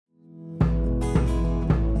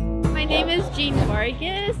name is Jean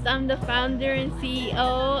Vargas. I'm the founder and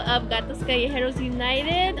CEO of Gatos Callejeros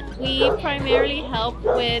United. We primarily help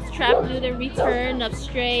with trap-neuter-return of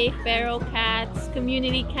stray, feral cats,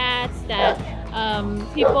 community cats that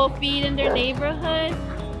people feed in their neighborhood.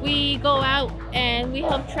 We go out and we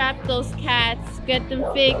help trap those cats, get them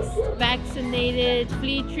fixed, vaccinated,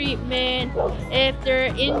 flea treatment. If they're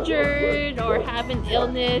injured or have an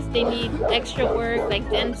illness, they need extra work like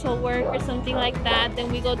dental work or something like that,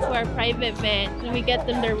 then we go to our private vet and we get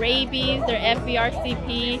them their rabies, their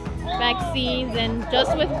FERCP vaccines, and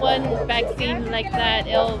just with one vaccine like that,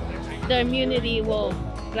 the immunity will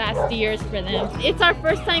last years for them. It's our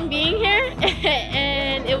first time being here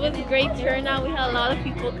and it was a great turnout. We had a lot of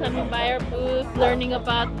people coming by our booth learning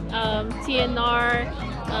about TNR.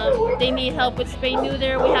 They need help with spay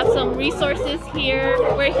neuter. We have some resources here.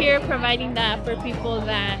 We're here providing that for people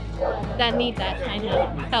that need that kind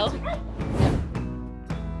of help.